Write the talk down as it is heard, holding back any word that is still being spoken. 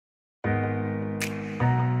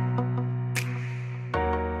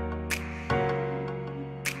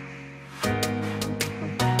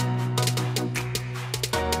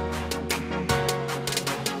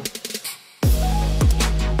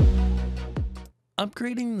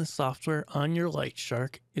Upgrading the software on your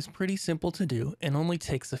LightShark is pretty simple to do and only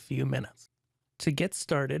takes a few minutes. To get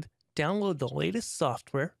started, download the latest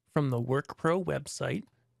software from the WorkPro website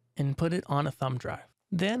and put it on a thumb drive.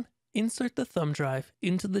 Then, insert the thumb drive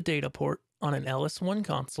into the data port on an LS1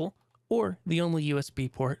 console or the only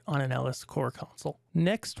USB port on an LS Core console.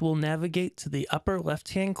 Next, we'll navigate to the upper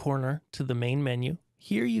left-hand corner to the main menu.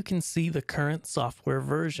 Here you can see the current software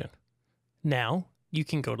version. Now, you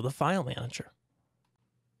can go to the File Manager.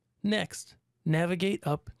 Next, navigate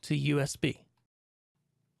up to USB.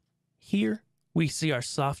 Here, we see our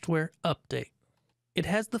software update. It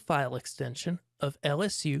has the file extension of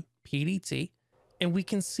LSU PDT, and we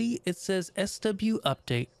can see it says SW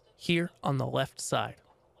Update here on the left side.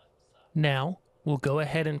 Now, we'll go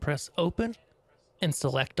ahead and press Open and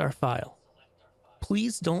select our file.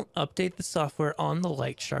 Please don't update the software on the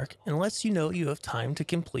LightShark unless you know you have time to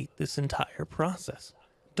complete this entire process.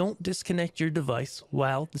 Don't disconnect your device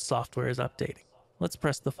while the software is updating. Let's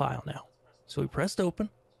press the file now. So we pressed Open,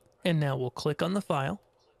 and now we'll click on the file,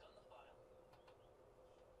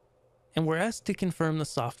 and we're asked to confirm the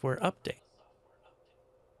software update.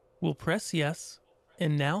 We'll press Yes,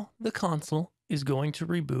 and now the console is going to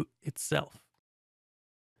reboot itself.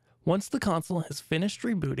 Once the console has finished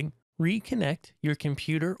rebooting, reconnect your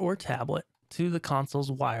computer or tablet to the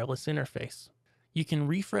console's wireless interface. You can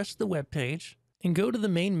refresh the web page and go to the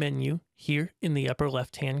main menu here in the upper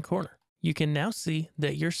left-hand corner. You can now see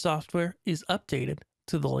that your software is updated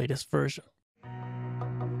to the latest version.